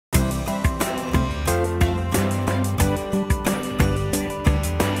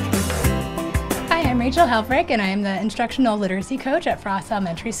Rachel Helfrich, and I am the instructional literacy coach at Frost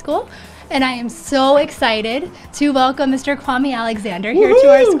Elementary School. And I am so excited to welcome Mr. Kwame Alexander here to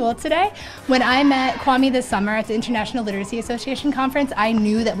our school today. When I met Kwame this summer at the International Literacy Association conference, I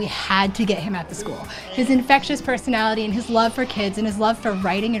knew that we had to get him at the school. His infectious personality and his love for kids and his love for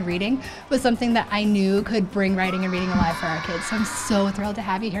writing and reading was something that I knew could bring writing and reading alive for our kids. So I'm so thrilled to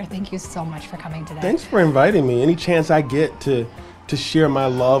have you here. Thank you so much for coming today. Thanks for inviting me. Any chance I get to share my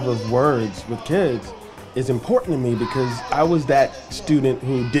love of words with kids is important to me, because I was that student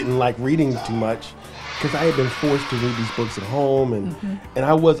who didn't like reading too much because I had been forced to read these books at home, and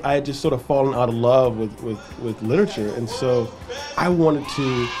I had just sort of fallen out of love with literature, and so I wanted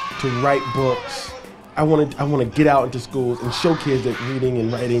to write books. I want to get out into schools and show kids that reading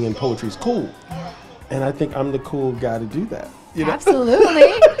and writing and poetry is cool, and I think I'm the cool guy to do that. You know?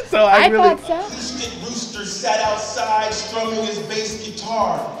 Absolutely. So I really thought so. Acoustic Rooster sat outside strumming his bass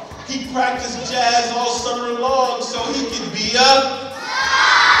guitar. He practiced jazz all summer long so he could be a...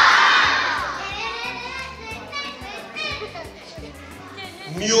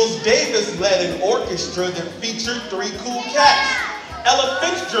 Mules Davis led an orchestra that featured 3 cool cats. Ella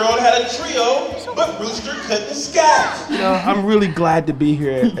Fitzgerald had a trio, but Rooster couldn't scat. You know, I'm really glad to be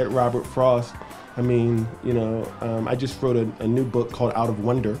here at Robert Frost. I mean, you know, I just wrote a new book called Out of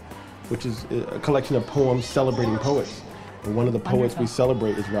Wonder, which is a collection of poems celebrating poets. And one of the poets we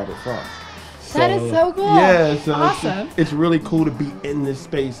celebrate is Robert Frost. That is so cool. Yeah, so awesome. It's really cool to be in this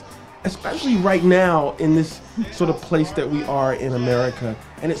space, especially right now in this sort of place that we are in America.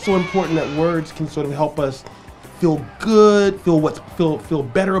 And it's so important that words can sort of help us feel good, feel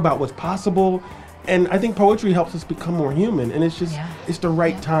better about what's possible. And I think poetry helps us become more human. And it's just it's the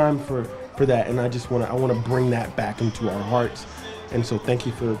right time for that. And I want to bring that back into our hearts. And so thank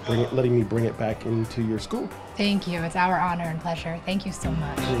you for letting me bring it back into your school. Thank you. It's our honor and pleasure. Thank you so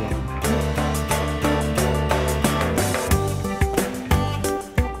much. Yeah.